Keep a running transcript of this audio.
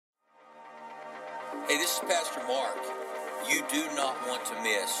Hey, this is Pastor Mark. You do not want to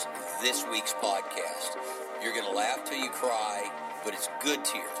miss this week's podcast. You're going to laugh till you cry, but it's good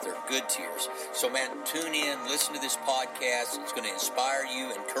tears. They're good tears. So, man, tune in, listen to this podcast. It's going to inspire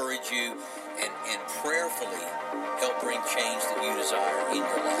you, encourage you, and prayerfully help bring change that you desire in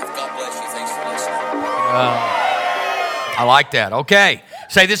your life. God bless you. Thanks for listening. I like that. Okay.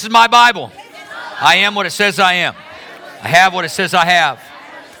 Say, this is my Bible. I am what it says I am. I have what it says I have.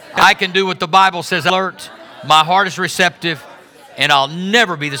 I can do what the Bible says. Alert. My heart is receptive, and I'll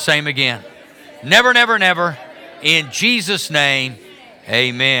never be the same again. Never, never, never. In Jesus' name,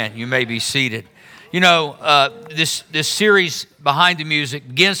 amen. You may be seated. You know, this series, Behind the Music,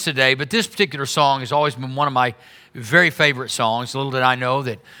 begins today, but this particular song has always been one of my very favorite songs. Little did I know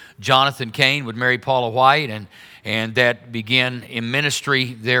that Jonathan Cain would marry Paula White, and that began in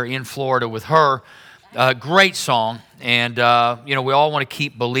ministry there in Florida with her. Great song, and you know, we all want to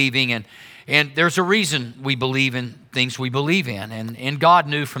keep believing, and there's a reason we believe in things we believe in, and God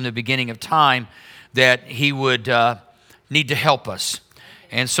knew from the beginning of time that He would need to help us.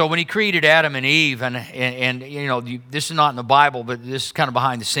 And so when He created Adam and Eve, and you know, this is not in the Bible, but this is kind of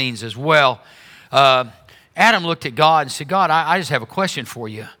behind the scenes as well. Adam looked at God and said, God, I just have a question for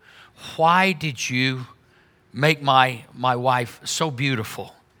you. Why did you make my wife so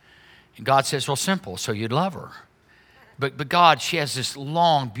beautiful? And God says, well, simple, so you'd love her. But God, she has this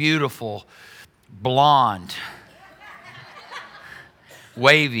long, beautiful, blonde,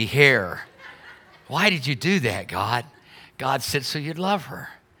 wavy hair. Why did you do that, God? God said, so you'd love her.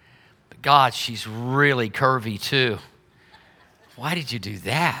 But God, she's really curvy too. Why did you do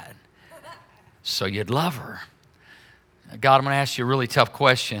that? So you'd love her. God, I'm going to ask you a really tough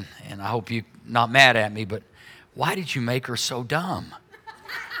question, and I hope you're not mad at me, but why did you make her so dumb?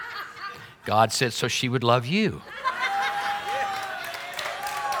 God said, so she would love you.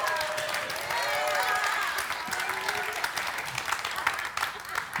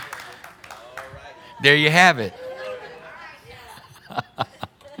 There you have it.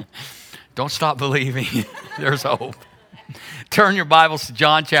 Don't stop believing. There's hope. Turn your Bibles to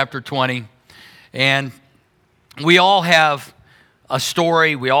John chapter 20. And we all have a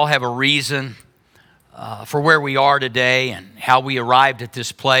story. We all have a reason for where we are today and how we arrived at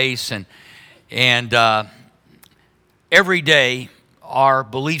this place. And every day, our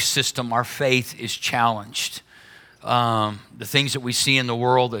belief system, our faith is challenged. The things that we see in the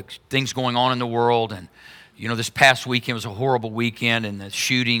world, the things going on in the world. And, you know, this past weekend was a horrible weekend, and the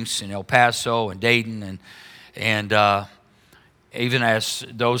shootings in El Paso and Dayton. And even as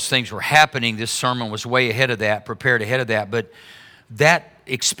those things were happening, this sermon was way ahead of that, prepared ahead of that. But that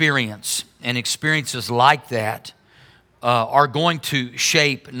experience and experiences like that are going to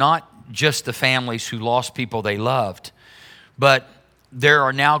shape not just the families who lost people they loved, but there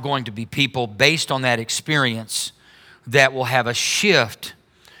are now going to be people based on that experience that will have a shift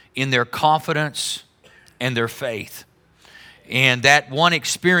in their confidence and their faith. And that one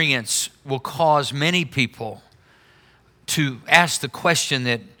experience will cause many people to ask the question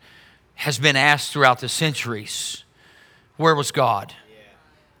that has been asked throughout the centuries: where was God?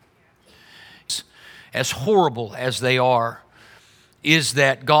 As horrible as they are, is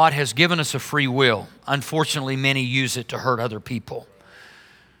that God has given us a free will. Unfortunately, many use it to hurt other people.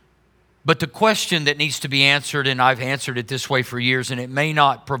 But the question that needs to be answered, and I've answered it this way for years, and it may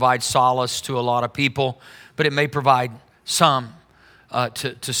not provide solace to a lot of people, but it may provide some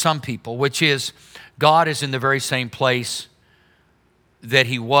to some people, which is, God is in the very same place that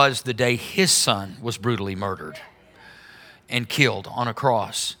He was the day His Son was brutally murdered and killed on a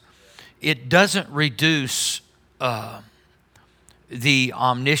cross. It doesn't reduce the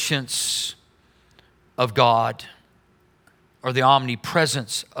omniscience of God or the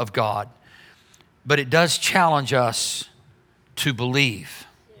omnipresence of God, but it does challenge us to believe.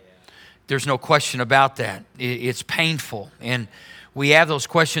 There's no question about that. It's painful, and we have those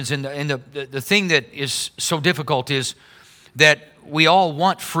questions, and the thing that is so difficult is that we all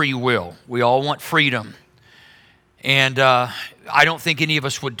want free will. We all want freedom, and I don't think any of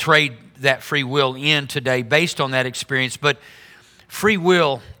us would trade that free will in today based on that experience, but free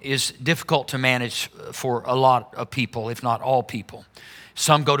will is difficult to manage for a lot of people, if not all people.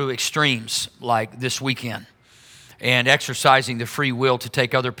 Some go to extremes like this weekend, and exercising the free will to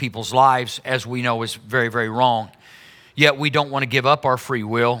take other people's lives, as we know, is very, very wrong. Yet we don't want to give up our free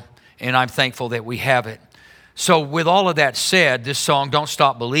will, and I'm thankful that we have it. So with all of that said, this song, Don't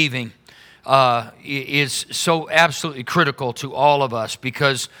Stop Believing, is so absolutely critical to all of us,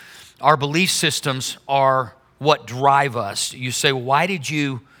 because our belief systems are what drive us. You say, why did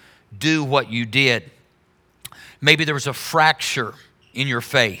you do what you did? Maybe there was a fracture in your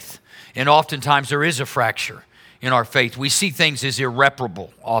faith. And oftentimes there is a fracture in our faith. We see things as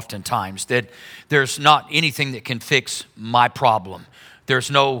irreparable oftentimes, that there's not anything that can fix my problem.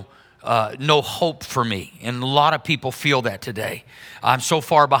 There's no hope for me. And a lot of people feel that today. I'm so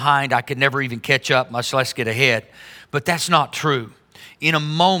far behind, I could never even catch up, much less get ahead. But that's not true. In a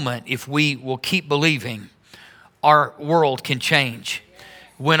moment, if we will keep believing, our world can change.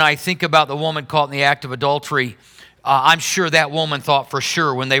 When I think about the woman caught in the act of adultery, I'm sure that woman thought for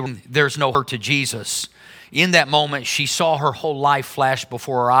sure when there's no her to Jesus. In that moment, she saw her whole life flash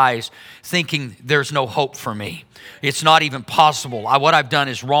before her eyes, thinking there's no hope for me. It's not even possible. What I've done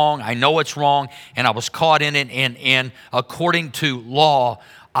is wrong. I know it's wrong, and I was caught in it, and according to law,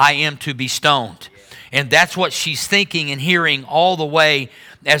 I am to be stoned. And that's what she's thinking and hearing all the way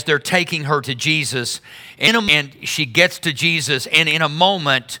as they're taking her to Jesus. And she gets to Jesus, and in a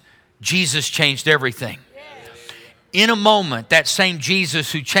moment, Jesus changed everything. In a moment, that same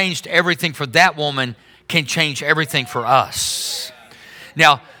Jesus who changed everything for that woman can change everything for us.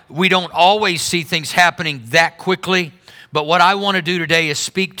 Now, we don't always see things happening that quickly, but what I want to do today is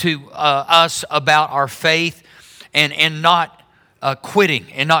speak to us about our faith and not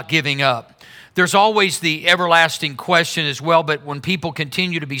quitting and not giving up. There's always the everlasting question as well, but when people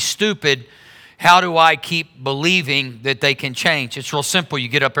continue to be stupid, how do I keep believing that they can change? It's real simple. You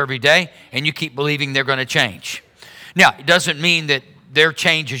get up every day and you keep believing they're going to change. Now, it doesn't mean that their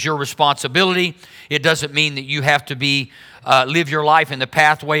change is your responsibility. It doesn't mean that you have to live your life in the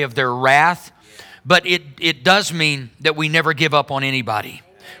pathway of their wrath. But it does mean that we never give up on anybody.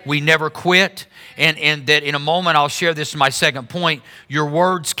 We never quit. And that in a moment, I'll share this in my second point, your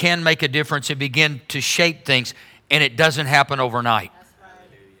words can make a difference and begin to shape things. And it doesn't happen overnight.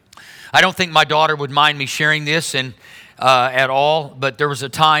 I don't think my daughter would mind me sharing this at all, but there was a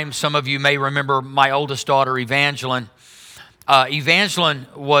time, some of you may remember my oldest daughter, Evangeline. Evangeline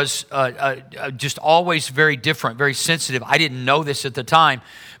was just always very different, very sensitive. I didn't know this at the time,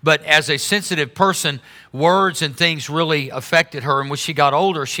 but as a sensitive person, words and things really affected her. And when she got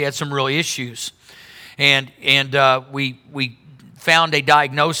older, she had some real issues. And we found a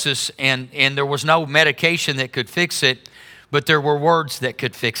diagnosis, and there was no medication that could fix it, but there were words that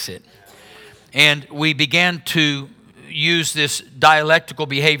could fix it. And we began to use this dialectical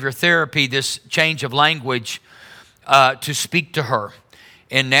behavior therapy, this change of language, to speak to her.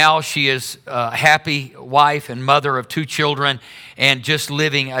 And now she is a happy wife and mother of 2 children and just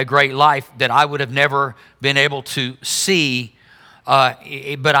living a great life that I would have never been able to see,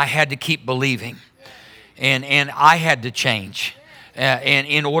 but I had to keep believing. And I had to change. And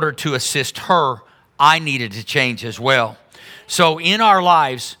in order to assist her, I needed to change as well. So in our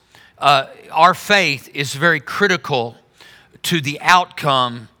lives, our faith is very critical to the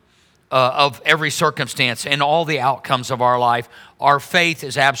outcome of every circumstance and all the outcomes of our life. Our faith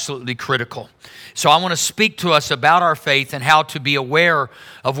is absolutely critical. So I want to speak to us about our faith and how to be aware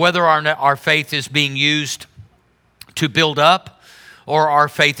of whether our faith is being used to build up or our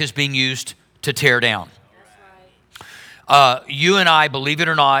faith is being used to tear down. You and I, believe it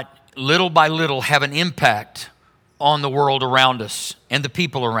or not, little by little have an impact on the world around us and the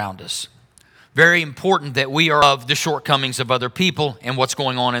people around us. Very important that we are of the shortcomings of other people and what's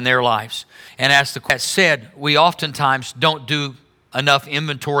going on in their lives. And as that said, we oftentimes don't do enough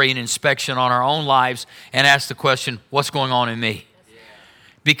inventory and inspection on our own lives and ask the question, what's going on in me?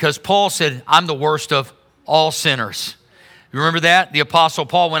 Because Paul said, I'm the worst of all sinners. You remember that? The Apostle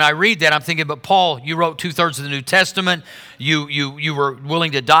Paul, when I read that, I'm thinking, but Paul, you wrote 2/3 of the New Testament. You were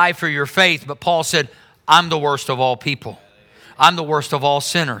willing to die for your faith. But Paul said, I'm the worst of all people. I'm the worst of all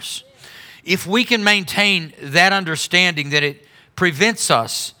sinners. If we can maintain that understanding, that it prevents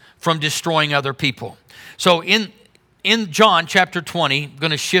us from destroying other people. So in John chapter 20, I'm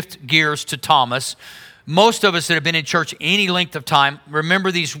going to shift gears to Thomas. Most of us that have been in church any length of time,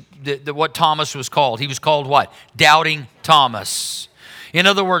 remember what Thomas was called. He was called what? Doubting Thomas. In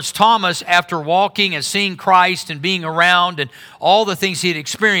other words, Thomas, after walking and seeing Christ and being around and all the things he had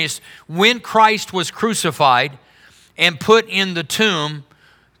experienced, when Christ was crucified and put in the tomb,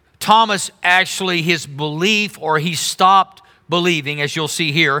 Thomas actually, his belief, or he stopped believing, as you'll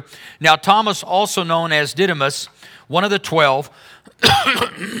see here. Now, Thomas, also known as Didymus, one of the 12,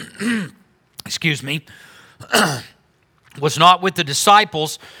 excuse me, was not with the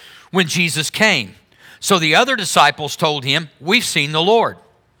disciples when Jesus came. So the other disciples told him, we've seen the Lord.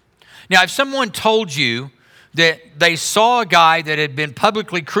 Now, if someone told you that they saw a guy that had been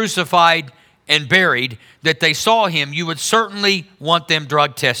publicly crucified and buried, that they saw him, you would certainly want them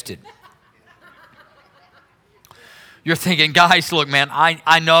drug tested. You're thinking, guys, look, man,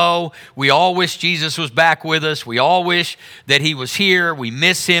 I know we all wish Jesus was back with us. We all wish that he was here. We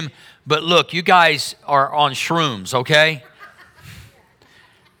miss him. But look, you guys are on shrooms, okay?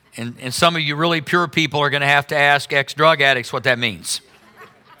 And some of you really pure people are going to have to ask ex-drug addicts what that means.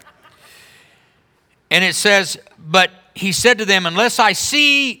 And it says, but he said to them, unless I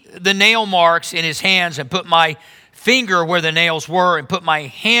see the nail marks in his hands and put my finger where the nails were and put my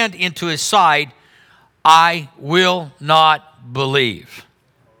hand into his side, I will not believe.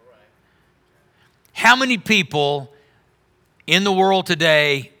 How many people in the world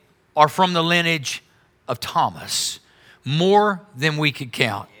today are from the lineage of Thomas? More than we could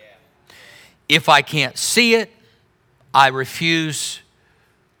count. If I can't see it, I refuse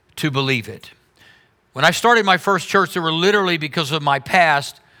to believe it. When I started my first church, there were literally, because of my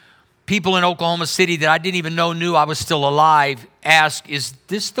past, people in Oklahoma City that I didn't even know knew I was still alive ask, is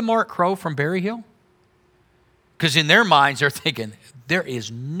this the Mark Crow from Berry Hill? Because in their minds, they're thinking, there is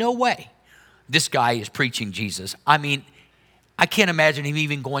no way this guy is preaching Jesus. I mean, I can't imagine him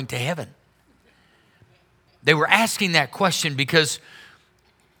even going to heaven. They were asking that question because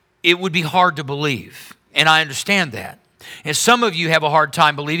it would be hard to believe, and I understand that. And some of you have a hard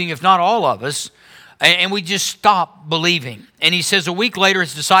time believing, if not all of us, and we just stop believing. And he says, a week later,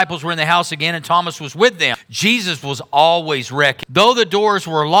 his disciples were in the house again, and Thomas was with them. Jesus was always wrecking. Though the doors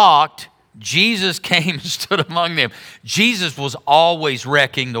were locked, Jesus came and stood among them. Jesus was always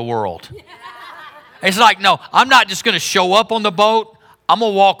wrecking the world. It's like, no, I'm not just going to show up on the boat. I'm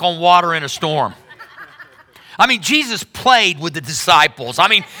going to walk on water in a storm. I mean, Jesus played with the disciples. I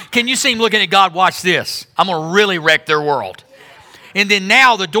mean, can you see him looking at God? Watch this. I'm going to really wreck their world. And then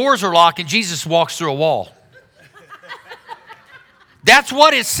now the doors are locked and Jesus walks through a wall. That's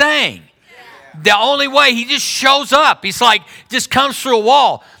what it's saying. The only way, he just shows up. He's like, just comes through a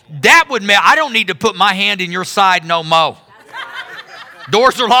wall. That would mean I don't need to put my hand in your side no more.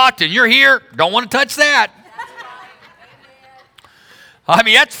 Doors are locked and you're here. Don't want to touch that. I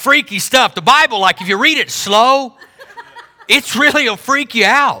mean, that's freaky stuff. The Bible, like if you read it slow, it's really will freak you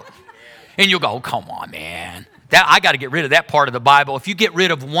out. And you'll go, oh, come on, man. I got to get rid of that part of the Bible. If you get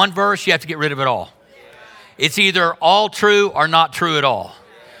rid of one verse, you have to get rid of it all. It's either all true or not true at all.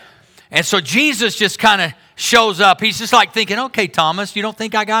 And so Jesus just kind of shows up. He's just like thinking, okay, Thomas, you don't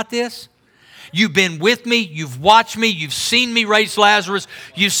think I got this? You've been with me. You've watched me. You've seen me raise Lazarus.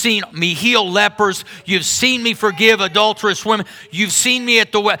 You've seen me heal lepers. You've seen me forgive adulterous women. You've seen me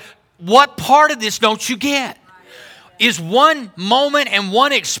at the well. What part of this don't you get? Is one moment and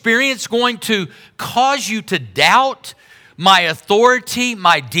one experience going to cause you to doubt my authority,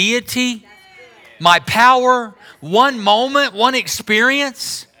 my deity, my power? One moment, one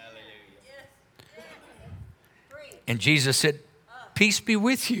experience? And Jesus said, peace be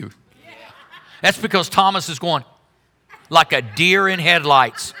with you. That's because Thomas is going like a deer in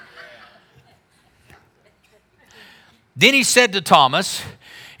headlights. Then he said to Thomas,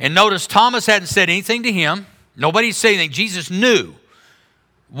 and notice Thomas hadn't said anything to him. Nobody said anything. Jesus knew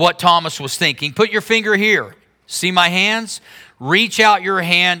what Thomas was thinking. Put your finger here. See my hands? Reach out your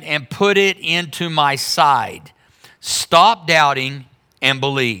hand and put it into my side. Stop doubting and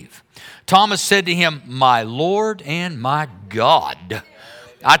believe. Thomas said to him, my Lord and my God.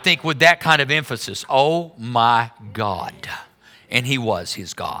 I think with that kind of emphasis, oh my God. And he was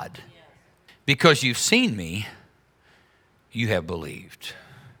his God. Because you've seen me, you have believed.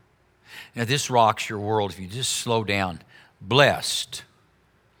 Now this rocks your world if you just slow down. Blessed,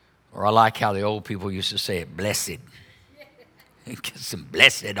 or I like how the old people used to say it, blessed. Get some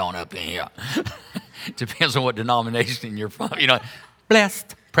blessed on up in here. Depends on what denomination you're from. You know,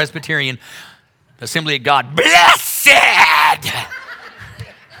 blessed, Presbyterian, Assembly of God, blessed.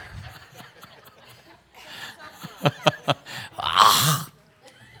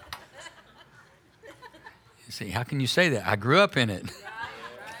 You see, how can you say that? I grew up in it.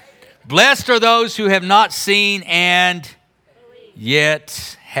 Blessed are those who have not seen and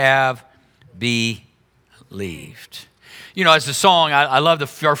yet have believed. You know, as the song, I love the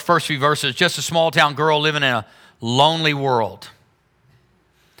first few verses. Just a small town girl living in a lonely world.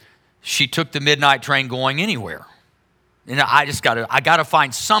 She took the midnight train going anywhere. And I got to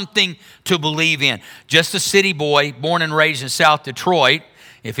find something to believe in. Just a city boy, born and raised in South Detroit.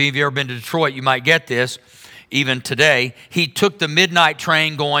 If any of you ever been to Detroit, you might get this. Even today, he took the midnight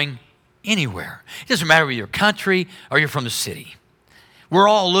train going anywhere. It doesn't matter whether you're country or you're from the city. We're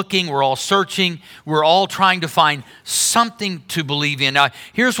all looking, we're all searching, we're all trying to find something to believe in. Now,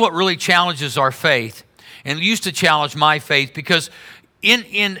 here's what really challenges our faith, and it used to challenge my faith, because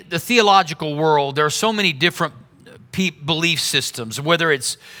in the theological world, there are so many different belief systems, whether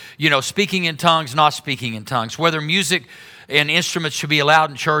it's, speaking in tongues, not speaking in tongues, whether music and instruments should be allowed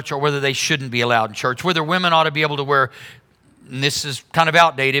in church or whether they shouldn't be allowed in church, whether women ought to be able to wear, and this is kind of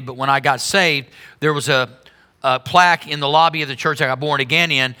outdated, but when I got saved, there was a plaque in the lobby of the church I got born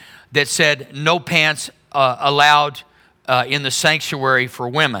again in that said, no pants allowed in the sanctuary for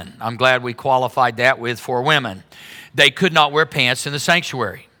women. I'm glad we qualified that with for women. They could not wear pants in the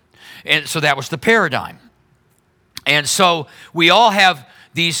sanctuary. And so that was the paradigm. And so we all have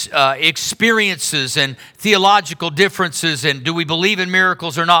these experiences and theological differences, and do we believe in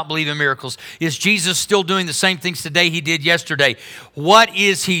miracles or not believe in miracles? Is Jesus still doing the same things today he did yesterday? What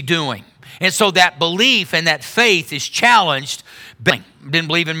is he doing? And so that belief and that faith is challenged. Didn't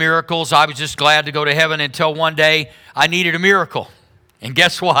believe in miracles. I was just glad to go to heaven until one day I needed a miracle. And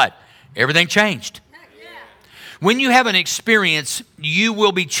guess what? Everything changed. When you have an experience, you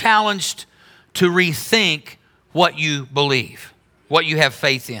will be challenged to rethink what you believe, what you have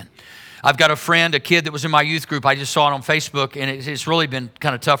faith in. I've got a friend, a kid that was in my youth group. I just saw it on Facebook, and it's really been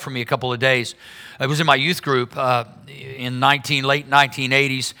kind of tough for me a couple of days. It was in my youth group in late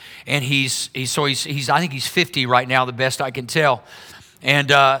 1980s, and he's I think he's 50 right now, the best I can tell, and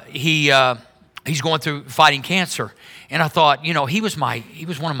he's going through fighting cancer. And I thought, he was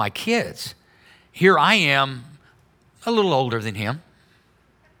one of my kids. Here I am, a little older than him.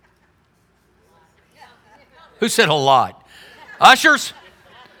 Who said a lot? Ushers?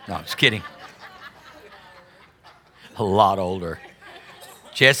 No, I'm just kidding. A lot older.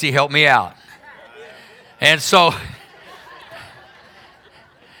 Jesse, help me out. And so,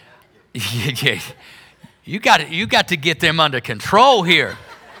 you got to get them under control here.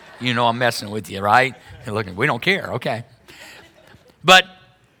 I'm messing with you, right? You're looking, we don't care, okay. But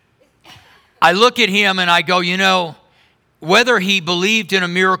I look at him and I go, whether he believed in a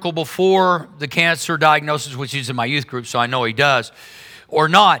miracle before the cancer diagnosis, which is in my youth group, so I know he does, or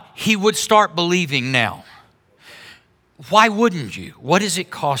not, he would start believing now. Why wouldn't you? What does it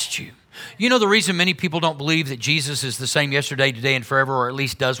cost you? The reason many people don't believe that Jesus is the same yesterday, today, and forever, or at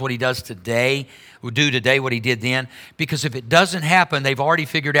least does what he does today, would do today what he did then? Because if it doesn't happen, they've already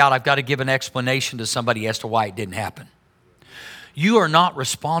figured out I've got to give an explanation to somebody as to why it didn't happen. You are not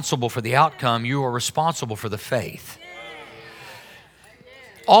responsible for the outcome. You are responsible for the faith.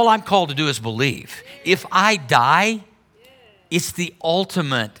 All I'm called to do is believe. If I die, it's the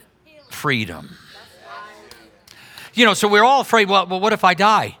ultimate freedom. So we're all afraid, well, what if I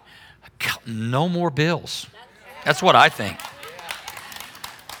die? No more bills. That's what I think.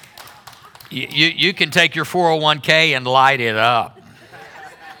 You can take your 401k and light it up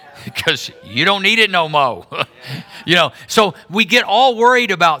because you don't need it no more. So we get all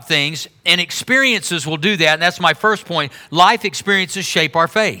worried about things, and experiences will do that. And that's my first point. Life experiences shape our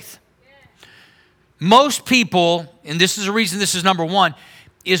faith. Most people, and this is the reason this is number one,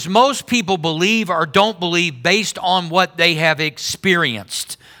 is most people believe or don't believe based on what they have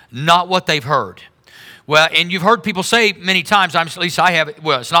experienced, not what they've heard. Well, and you've heard people say many times, at least I have,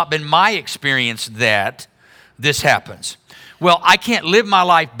 it's not been my experience that this happens. Well, I can't live my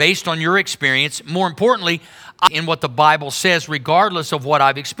life based on your experience. More importantly, in what the Bible says, regardless of what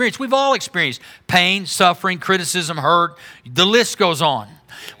I've experienced. We've all experienced pain, suffering, criticism, hurt. The list goes on.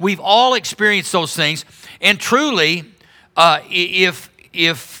 We've all experienced those things. And truly,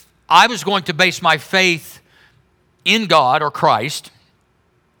 if I was going to base my faith in God or Christ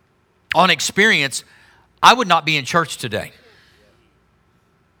on experience, I would not be in church today.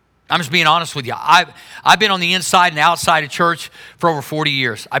 I'm just being honest with you. I've been on the inside and outside of church for over 40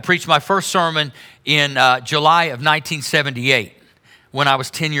 years. I preached my first sermon in July of 1978 when I was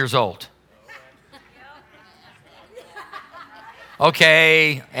 10 years old.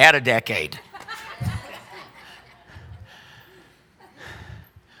 Okay, add a decade.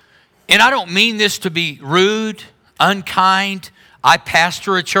 And I don't mean this to be rude, unkind. I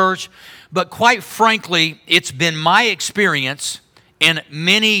pastor a church, but quite frankly, it's been my experience, and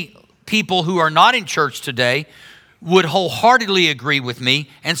many people who are not in church today would wholeheartedly agree with me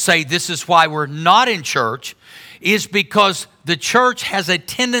and say this is why we're not in church, is because the church has a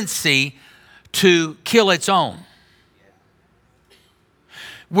tendency to kill its own.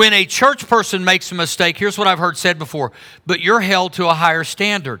 When a church person makes a mistake, here's what I've heard said before, but you're held to a higher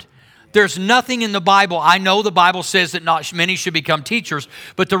standard. There's nothing in the Bible. I know the Bible says that not many should become teachers,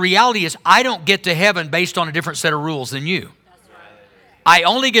 but the reality is I don't get to heaven based on a different set of rules than you. I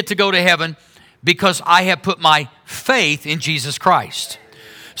only get to go to heaven because I have put my faith in Jesus Christ.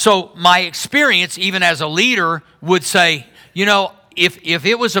 So my experience, even as a leader, would say, if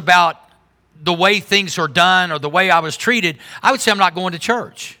it was about the way things are done or the way I was treated, I would say I'm not going to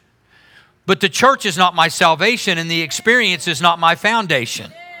church. But the church is not my salvation, and the experience is not my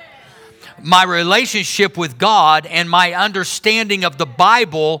foundation. My relationship with God and my understanding of the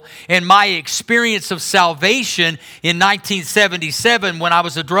Bible and my experience of salvation in 1977 when I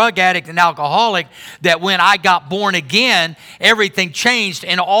was a drug addict and alcoholic, that when I got born again, everything changed,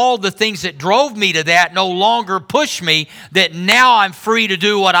 and all the things that drove me to that no longer push me, that now I'm free to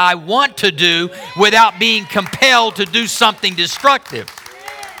do what I want to do without being compelled to do something destructive.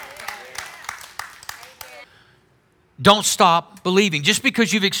 Don't stop believing. Just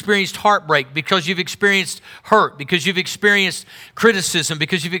because you've experienced heartbreak, because you've experienced hurt, because you've experienced criticism,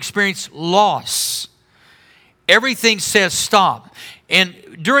 because you've experienced loss, everything says stop. And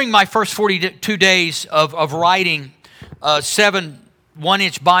during my first 42 days of writing 7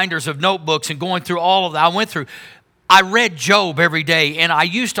 one-inch binders of notebooks and going through all of that, I read Job every day, and I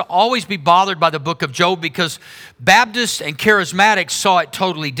used to always be bothered by the book of Job because Baptists and Charismatics saw it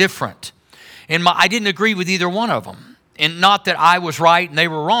totally different. And I didn't agree with either one of them. And not that I was right and they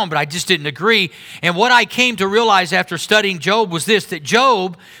were wrong, but I just didn't agree. And what I came to realize after studying Job was this, that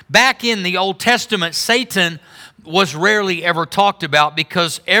Job, back in the Old Testament, Satan was rarely ever talked about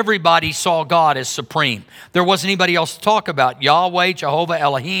because everybody saw God as supreme. There wasn't anybody else to talk about. Yahweh, Jehovah,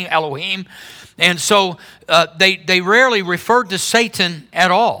 Elohim. And so they rarely referred to Satan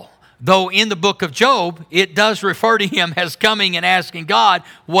at all. Though in the book of Job, it does refer to him as coming and asking God,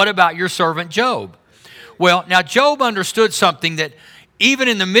 what about your servant Job? Well, now Job understood something, that even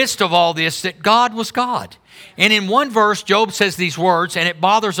in the midst of all this, that God was God. And in one verse, Job says these words, and it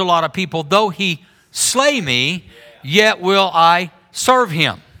bothers a lot of people, though he slay me, yet will I serve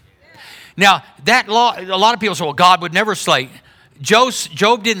him. Now, a lot of people say, well, God would never slay.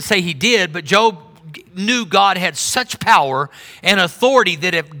 Job didn't say he did, but Job knew God had such power and authority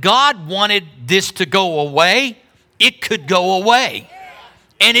that if God wanted this to go away, it could go away.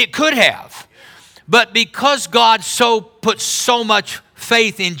 And it could have. But because God put so much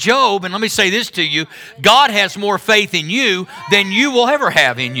faith in Job, and let me say this to you, God has more faith in you than you will ever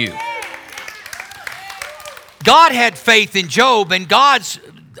have in you. God had faith in Job, and God's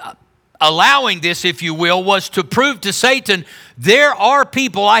allowing this, if you will, was to prove to Satan, there are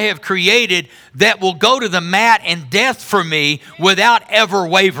people I have created that will go to the mat and death for me without ever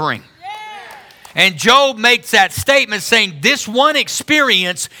wavering. And Job makes that statement saying, this one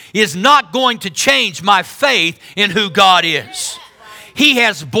experience is not going to change my faith in who God is. He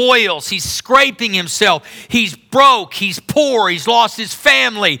has boils. He's scraping himself. He's broke. He's poor. He's lost his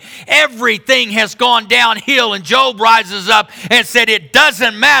family. Everything has gone downhill. And Job rises up and said, it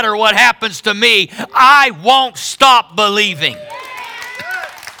doesn't matter what happens to me. I won't stop believing.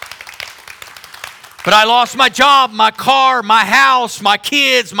 But I lost my job, my car, my house, my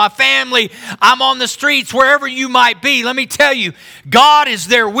kids, my family. I'm on the streets, wherever you might be. Let me tell you, God is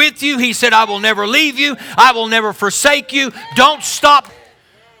there with you. He said, I will never leave you. I will never forsake you. Don't stop.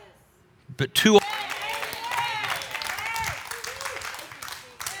 But too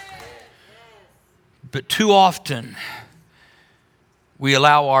often, we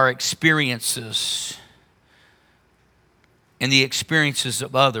allow our experiences and the experiences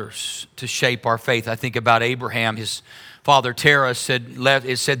of others to shape our faith. I think about Abraham. His father Terah said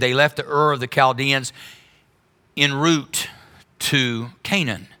they left the Ur of the Chaldeans en route to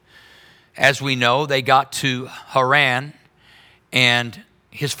Canaan. As we know, they got to Haran, and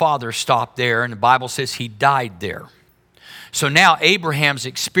his father stopped there, and the Bible says he died there. So now Abraham's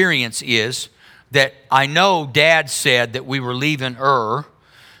experience is that I know Dad said that we were leaving Ur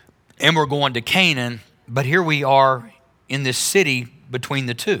and we're going to Canaan, but here we are in this city between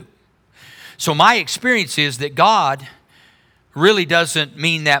the two. So my experience is that God really doesn't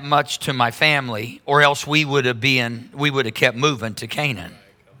mean that much to my family, or else we would have kept moving to Canaan.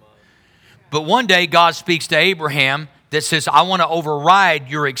 But one day God speaks to Abraham that says, I want to override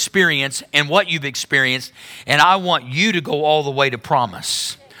your experience and what you've experienced, and I want you to go all the way to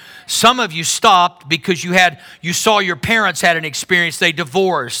promise. Some of you stopped because you saw your parents had an experience. They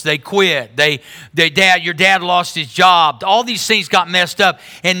divorced, they quit, your dad lost his job. All these things got messed up,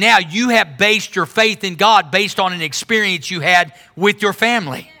 and now you have based your faith in God based on an experience you had with your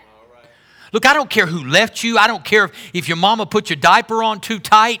family. Look, I don't care who left you. I don't care if your mama put your diaper on too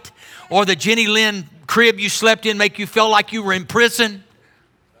tight, or the Jenny Lynn crib you slept in make you feel like you were in prison.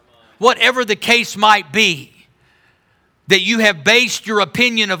 Whatever the case might be, that you have based your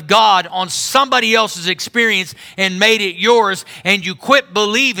opinion of God on somebody else's experience and made it yours, and you quit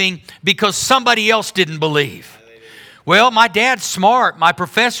believing because somebody else didn't believe. Well, my dad's smart. My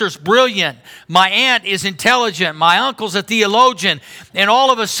professor's brilliant. My aunt is intelligent. My uncle's a theologian. And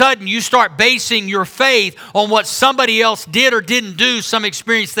all of a sudden, you start basing your faith on what somebody else did or didn't do, some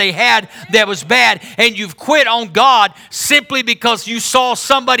experience they had that was bad. And you've quit on God simply because you saw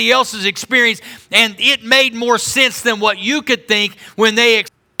somebody else's experience and it made more sense than what you could think when they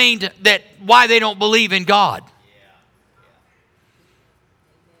explained that why they don't believe in God.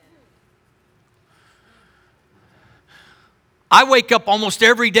 I wake up almost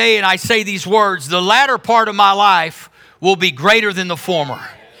every day and I say these words, the latter part of my life will be greater than the former.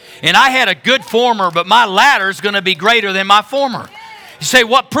 And I had a good former, but my latter is going to be greater than my former. You say,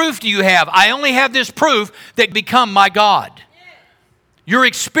 what proof do you have? I only have this proof that become my God. Your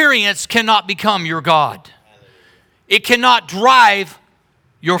experience cannot become your God. It cannot drive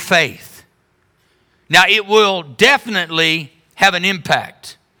your faith. Now, it will definitely have an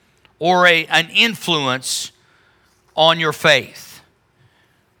impact or an influence on your faith,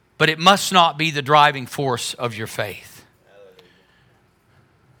 but it must not be the driving force of your faith.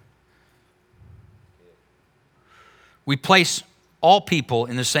 We place all people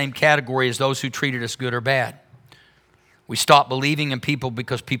in the same category as those who treated us good or bad. We stop believing in people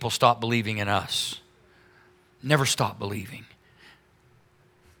because people stop believing in us. Never stop believing.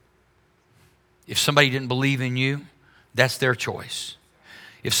 If somebody didn't believe in you, that's their choice.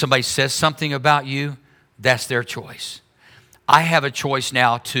 If somebody says something about you, that's their choice. I have a choice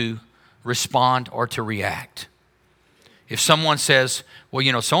now to respond or to react. If someone says, well,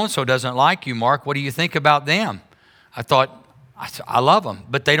 you know, so-and-so doesn't like you, Mark, what do you think about them? I love them,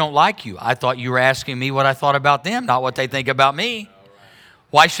 but they don't like you. I thought you were asking me what I thought about them, not what they think about me.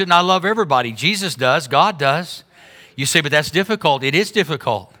 Why shouldn't I love everybody? Jesus does, God does. You say, but that's difficult. It is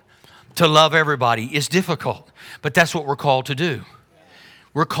difficult. To love everybody is difficult, but that's what we're called to do.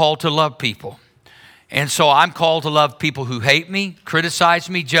 We're called to love people. And so I'm called to love people who hate me, criticize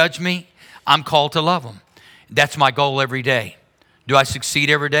me, judge me. I'm called to love them. That's my goal every day. Do I succeed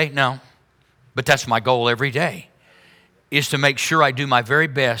every day? No. But that's my goal every day, is to make sure I do my very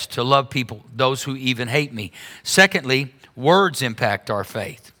best to love people, those who even hate me. Secondly, words impact our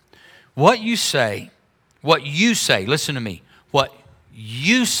faith. What you say, listen to me, what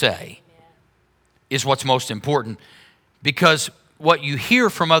you say is what's most important, because what you hear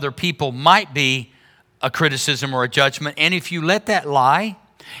from other people might be a criticism or a judgment. And if you let that lie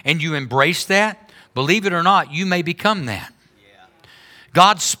and you embrace that, believe it or not, you may become that. Yeah.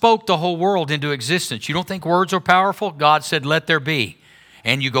 God spoke the whole world into existence. You don't think words are powerful? God said, let there be.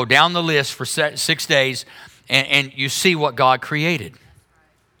 And you go down the list for 6 days and you see what God created.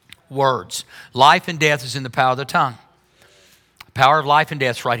 Words. Life and death is in the power of the tongue. The power of life and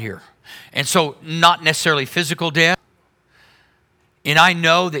death is right here. And so not necessarily physical death. And I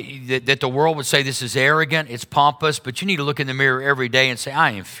know that the world would say this is arrogant, it's pompous, but you need to look in the mirror every day and say,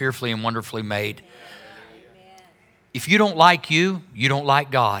 I am fearfully and wonderfully made. If you don't like you, you don't like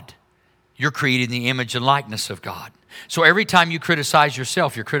God. You're created in the image and likeness of God. So every time you criticize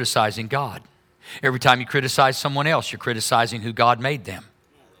yourself, you're criticizing God. Every time you criticize someone else, you're criticizing who God made them.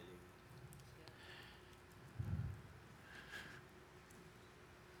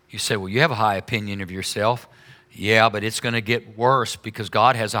 You say, well, you have a high opinion of yourself. Yeah, but it's going to get worse because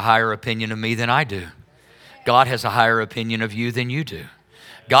God has a higher opinion of me than I do. God has a higher opinion of you than you do.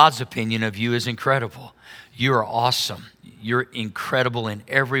 God's opinion of you is incredible. You are awesome. You're incredible in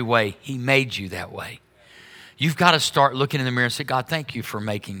every way. He made you that way. You've got to start looking in the mirror and say, God, thank you for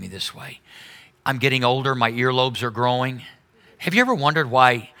making me this way. I'm getting older. My earlobes are growing. Have you ever wondered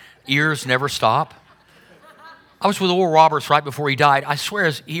why ears never stop? I was with Oral Roberts right before he died. I swear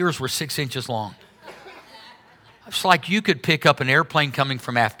his ears were 6 inches long. It's like you could pick up an airplane coming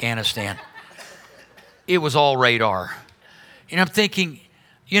from Afghanistan. It was all radar. And I'm thinking,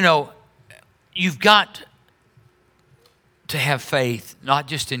 you know, you've got to have faith, not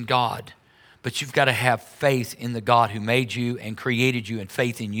just in God, but you've got to have faith in the God who made you and created you and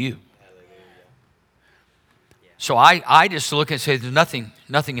faith in you. So I just look and say there's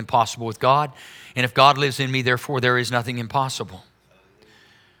nothing impossible with God. And if God lives in me, therefore there is nothing impossible.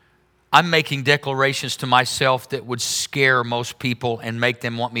 I'm making declarations to myself that would scare most people and make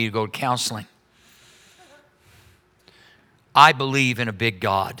them want me to go to counseling. I believe in a big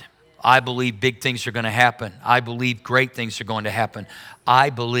God. I believe big things are going to happen. I believe great things are going to happen.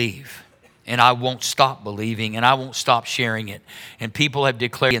 I believe, and I won't stop believing, and I won't stop sharing it. And people have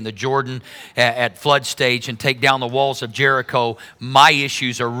declared in the Jordan at flood stage and take down the walls of Jericho, my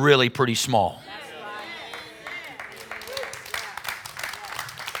issues are really pretty small.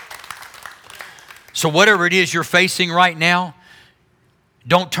 So whatever it is you're facing right now,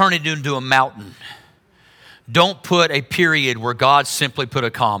 don't turn it into a mountain. Don't put a period where God simply put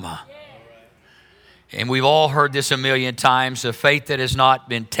a comma. And we've all heard this a million times. A faith that has not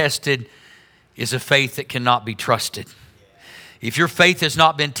been tested is a faith that cannot be trusted. If your faith has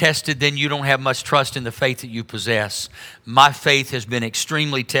not been tested, then you don't have much trust in the faith that you possess. My faith has been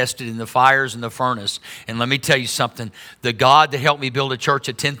extremely tested in the fires and the furnace. And let me tell you something. The God that helped me build a church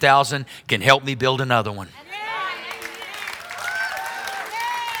at 10,000 can help me build another one.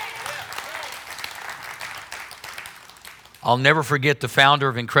 I'll never forget the founder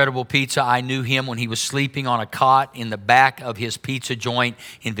of Incredible Pizza. I knew him when he was sleeping on a cot in the back of his pizza joint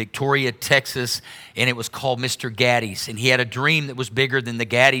in Victoria, Texas, and it was called Mr. Gaddy's. And he had a dream that was bigger than the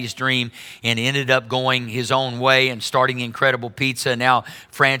Gaddy's dream and ended up going his own way and starting Incredible Pizza, now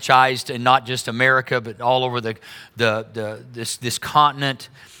franchised in not just America, but all over this continent.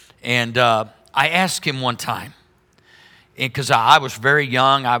 And I asked him one time, because I was very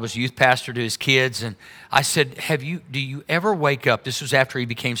young, I was youth pastor to his kids, and I said, do you ever wake up, this was after he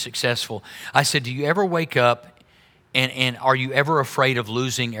became successful, I said, do you ever wake up and are you ever afraid of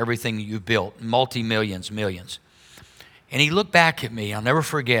losing everything that you've built, multi-millions, millions? And he looked back at me, I'll never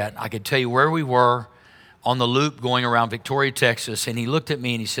forget, I could tell you where we were on the loop going around Victoria, Texas, and he looked at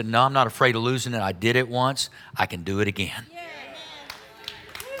me and he said, no, I'm not afraid of losing it, I did it once, I can do it again.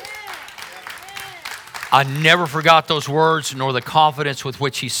 I never forgot those words nor the confidence with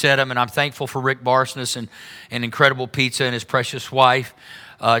which he said them, and I'm thankful for Rick Barsness and Incredible Pizza and his precious wife,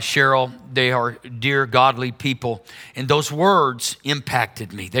 Cheryl. They are dear, godly people, and those words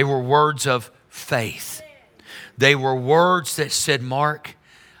impacted me. They were words of faith. They were words that said, Mark,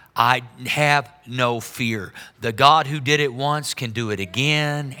 I have no fear. The God who did it once can do it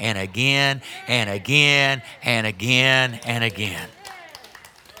again and again and again and again and again.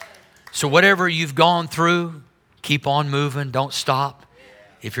 So whatever you've gone through, keep on moving. Don't stop.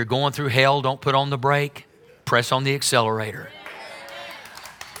 If you're going through hell, don't put on the brake. Press on the accelerator.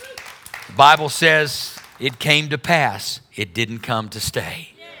 The Bible says it came to pass. It didn't come to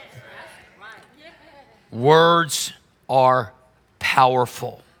stay. Words are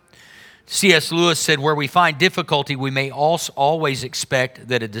powerful. C.S. Lewis said, where we find difficulty, we may also always expect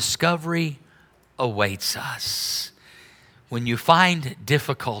that a discovery awaits us. When you find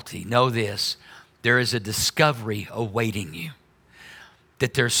difficulty, know this, there is a discovery awaiting you.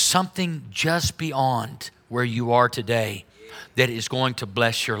 That there's something just beyond where you are today that is going to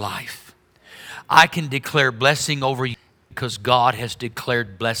bless your life. I can declare blessing over you because God has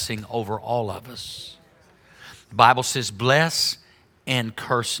declared blessing over all of us. The Bible says, bless and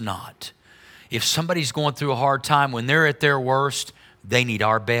curse not. If somebody's going through a hard time, when they're at their worst, they need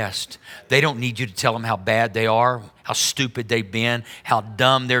our best. They don't need you to tell them how bad they are, how stupid they've been, how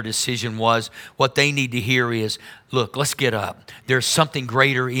dumb their decision was. What they need to hear is, look, let's get up. There's something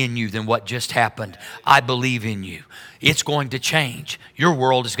greater in you than what just happened. I believe in you. It's going to change. Your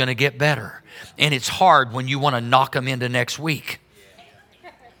world is going to get better. And it's hard when you want to knock them into next week.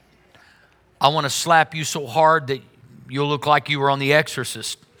 I want to slap you so hard that you'll look like you were on The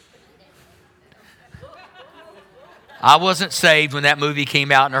Exorcist. I wasn't saved when that movie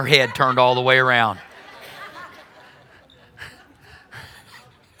came out and her head turned all the way around.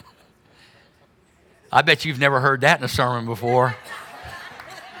 I bet you've never heard that in a sermon before.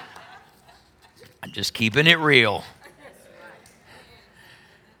 I'm just keeping it real.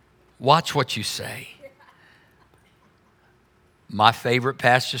 Watch what you say. My favorite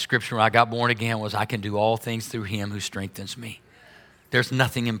passage of scripture when I got born again was, I can do all things through him who strengthens me. There's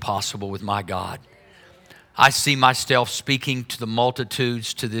nothing impossible with my God. I see myself speaking to the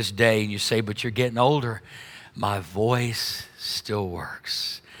multitudes to this day, and you say, but you're getting older. My voice still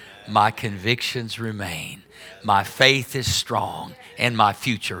works. My convictions remain. My faith is strong, and my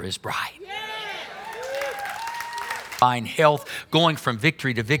future is bright. Find health, going from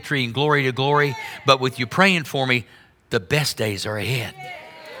victory to victory and glory to glory, but with you praying for me, the best days are ahead.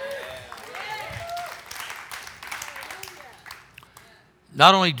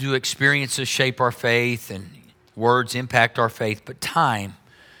 Not only do experiences shape our faith and words impact our faith, but time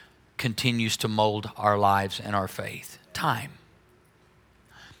continues to mold our lives and our faith. Time.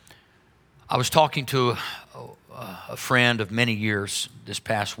 I was talking to a friend of many years this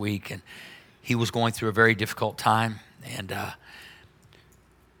past week, and he was going through a very difficult time. And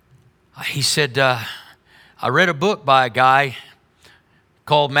he said, I read a book by a guy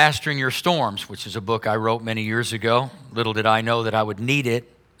called Mastering Your Storms, which is a book I wrote many years ago. Little did I know that I would need it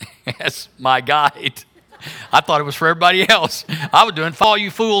as my guide. I thought it was for everybody else. I was doing follow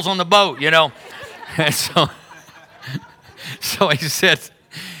you fools on the boat, you know. And so he said,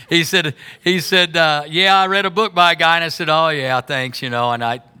 Yeah, I read a book by a guy. And I said, oh, yeah, thanks, and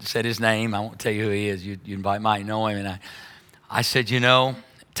I said his name. I won't tell you who he is. You might know him. And I said,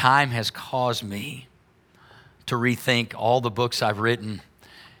 time has caused me to rethink all the books I've written.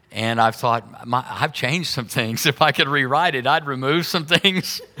 And I've thought, I've changed some things. If I could rewrite it, I'd remove some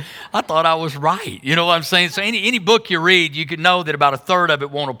things. I thought I was right. You know what I'm saying? So any book you read, you can know that about a third of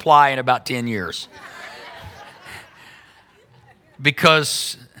it won't apply in about 10 years.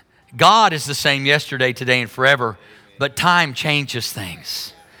 Because God is the same yesterday, today, and forever. But time changes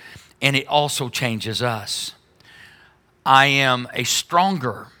things. And it also changes us. I am a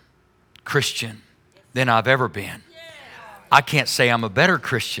stronger Christian than I've ever been. I can't say I'm a better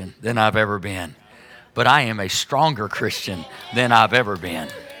Christian than I've ever been, but I am a stronger Christian than I've ever been.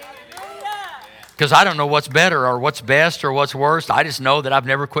 Because I don't know what's better or what's best or what's worst. I just know that I've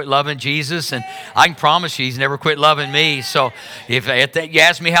never quit loving Jesus, and I can promise you He's never quit loving me. So if you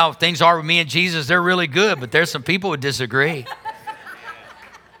ask me how things are with me and Jesus, they're really good, but there's some people who disagree.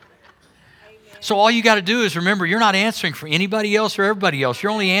 So all you got to do is remember, you're not answering for anybody else or everybody else.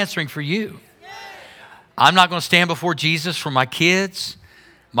 You're only answering for you. I'm not going to stand before Jesus for my kids,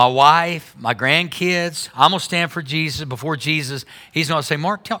 my wife, my grandkids. I'm going to stand for Jesus before Jesus. He's going to say,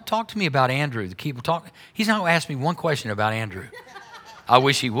 Mark, talk to me about Andrew. He's not going to ask me one question about Andrew. I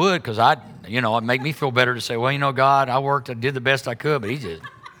wish he would, because it'd make me feel better to say, well, God, I did the best I could, but he did.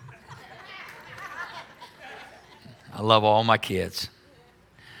 I love all my kids.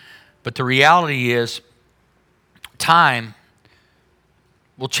 But the reality is, time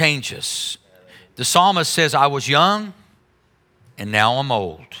will change us. The psalmist says, I was young and now I'm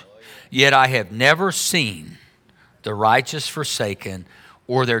old, yet I have never seen the righteous forsaken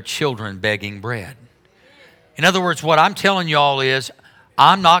or their children begging bread. In other words, what I'm telling y'all is,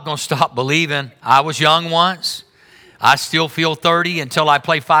 I'm not going to stop believing. I was young once. I still feel 30 until I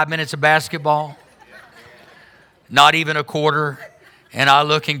play 5 minutes of basketball. Not even a quarter. And I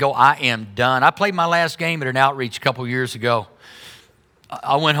look and go, I am done. I played my last game at an outreach a couple years ago.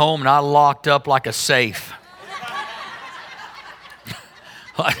 I went home and I locked up like a safe.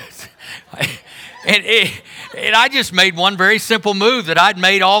 and I just made one very simple move that I'd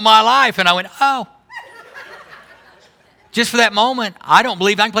made all my life. And I went, oh. Just for that moment, I don't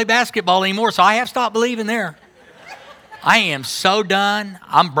believe I can play basketball anymore, so I have stopped believing there. I am so done.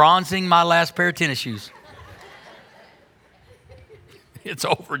 I'm bronzing my last pair of tennis shoes. It's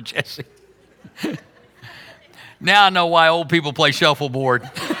over, Jesse. Now I know why old people play shuffleboard.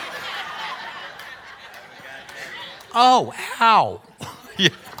 Oh, ow. Yeah.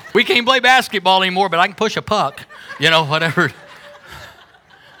 We can't play basketball anymore, but I can push a puck. Whatever.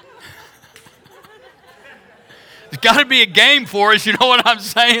 There's got to be a game for us, you know what I'm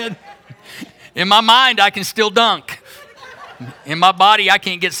saying? In my mind, I can still dunk. In my body, I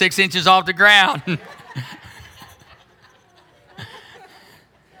can't get 6 inches off the ground.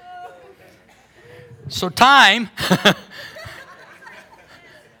 So time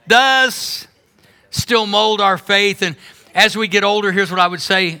does still mold our faith. And as we get older, here's what I would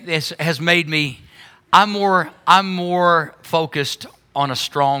say has made me, I'm more focused on a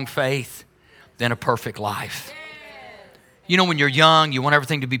strong faith than a perfect life. When you're young, you want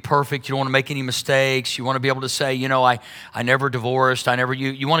everything to be perfect. You don't want to make any mistakes. You want to be able to say, I never divorced.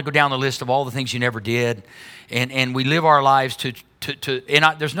 You want to go down the list of all the things you never did. And we live our lives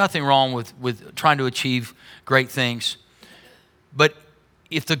there's nothing wrong with trying to achieve great things. But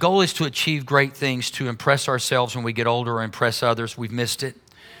if the goal is to achieve great things, to impress ourselves when we get older or impress others, we've missed it.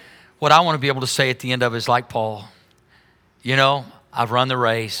 What I want to be able to say at the end of it is like Paul, I've run the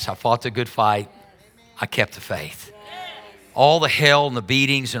race. I fought the good fight. I kept the faith. All the hell and the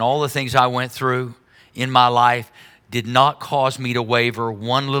beatings and all the things I went through in my life did not cause me to waver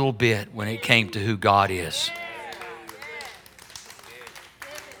one little bit when it came to who God is.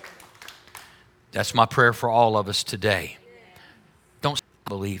 That's my prayer for all of us today. Don't stop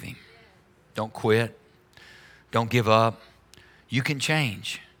believing. Don't quit. Don't give up. You can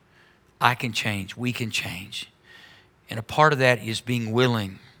change. I can change. We can change. And a part of that is being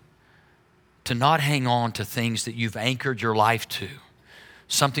willing to not hang on to things that you've anchored your life to.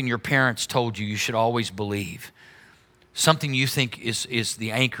 Something your parents told you should always believe. Something you think is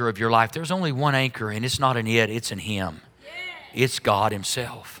the anchor of your life. There's only one anchor, and it's not in it, it's in Him. It's God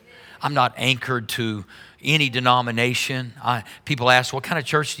Himself. I'm not anchored to any denomination. People ask, what kind of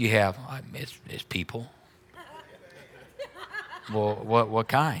church do you have? It's people. Well, what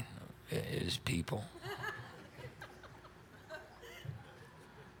kind? It's people.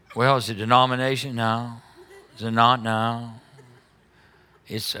 Well, is it a denomination? No. Is it not? No.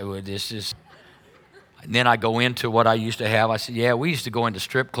 And then I go into what I used to have. I said, yeah, we used to go into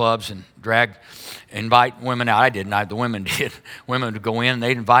strip clubs and invite women out. I didn't. The women did. Women would go in and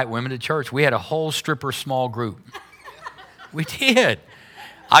they'd invite women to church. We had a whole stripper small group. We did.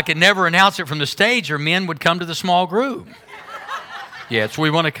 I could never announce it from the stage or men would come to the small group. Yes,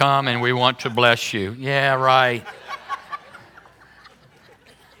 we want to come and we want to bless you. Yeah, right.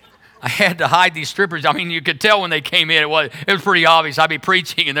 I had to hide these strippers. I mean, you could tell when they came in, it was pretty obvious. I'd be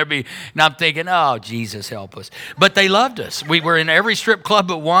preaching and and I'm thinking, oh, Jesus, help us. But they loved us. We were in every strip club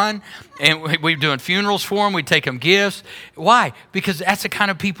but one, and we were doing funerals for them. We'd take them gifts. Why? Because that's the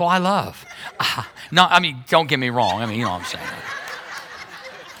kind of people I love. No, I mean, don't get me wrong. I mean, you know what I'm saying.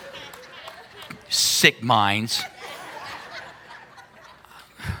 Sick minds.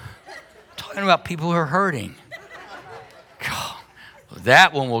 Talking about people who are hurting. God.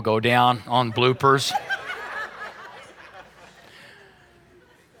 That one will go down on bloopers.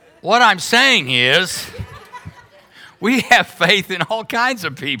 What I'm saying is, we have faith in all kinds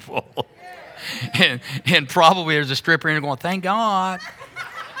of people. And probably there's a stripper in there going, thank God.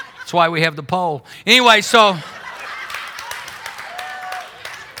 That's why we have the pole. Anyway, so...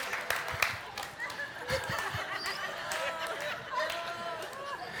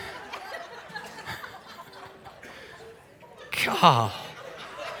 God,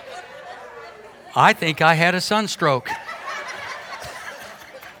 I think I had a sunstroke.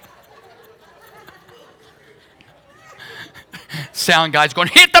 Sound guy's going,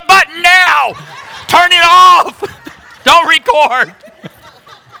 hit the button now! Turn it off! Don't record!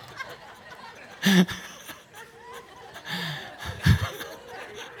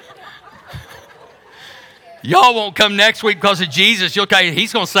 Y'all won't come next week because of Jesus. You'll tell you,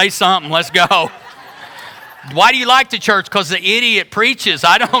 he's going to say something. Let's go. Why do you like the church? Because the idiot preaches.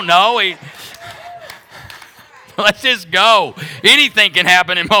 I don't know. Let's just go. Anything can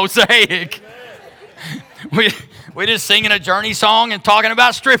happen in Mosaic. We're just singing a journey song and talking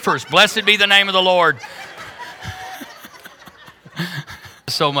about strippers. Blessed be the name of the Lord.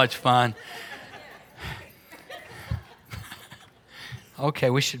 So much fun. Okay,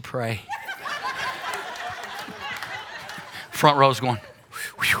 we should pray. Front row's going,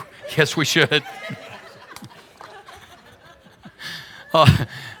 whew, yes, we should. Oh,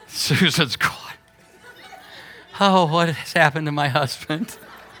 Susan's gone. Oh, what has happened to my husband?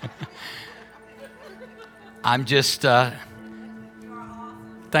 I'm just,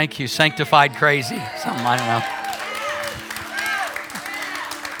 thank you, sanctified crazy. Something, I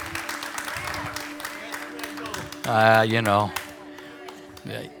don't know.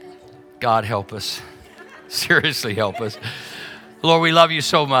 God help us. Seriously help us. Lord, we love you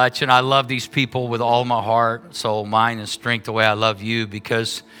so much, and I love these people with all my heart, soul, mind, and strength the way I love you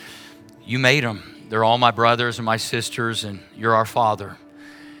because you made them. They're all my brothers and my sisters, and you're our Father.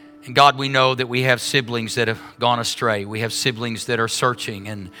 And God, we know that we have siblings that have gone astray. We have siblings that are searching,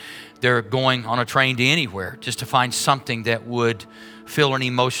 and they're going on a train to anywhere just to find something that would fill an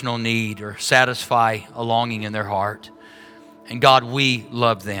emotional need or satisfy a longing in their heart. And God, we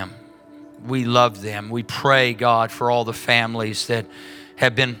love them. We love them. We pray, God, for all the families that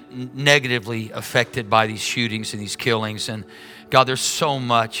have been negatively affected by these shootings and these killings. And God, there's so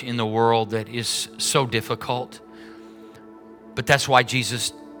much in the world that is so difficult. But that's why,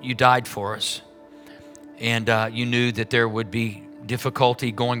 Jesus, you died for us. And you knew that there would be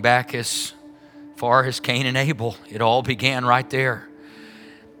difficulty going back as far as Cain and Abel. It all began right there.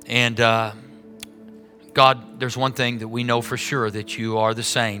 And God, there's one thing that we know for sure, that you are the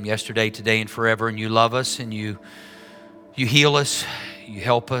same yesterday, today, and forever, and you love us, and you heal us, you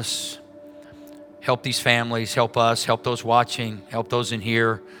help us, help these families, help us, help those watching, help those in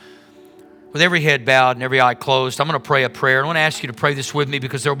here. With every head bowed and every eye closed, I'm going to pray a prayer. I want to ask you to pray this with me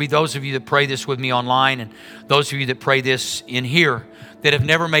because there will be those of you that pray this with me online and those of you that pray this in here that have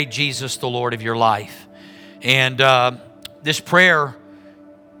never made Jesus the Lord of your life. And this prayer,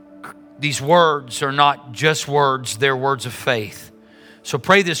 these words are not just words, they're words of faith. So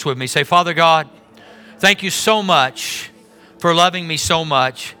pray this with me. Say, Father God, thank you so much for loving me so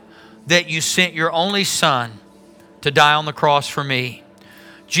much that you sent your only Son to die on the cross for me.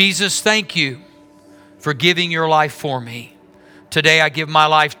 Jesus, thank you for giving your life for me. Today I give my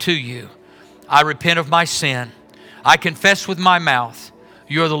life to you. I repent of my sin. I confess with my mouth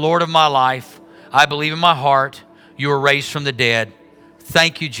you are the Lord of my life. I believe in my heart you were raised from the dead.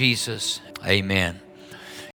 Thank you, Jesus. Amen.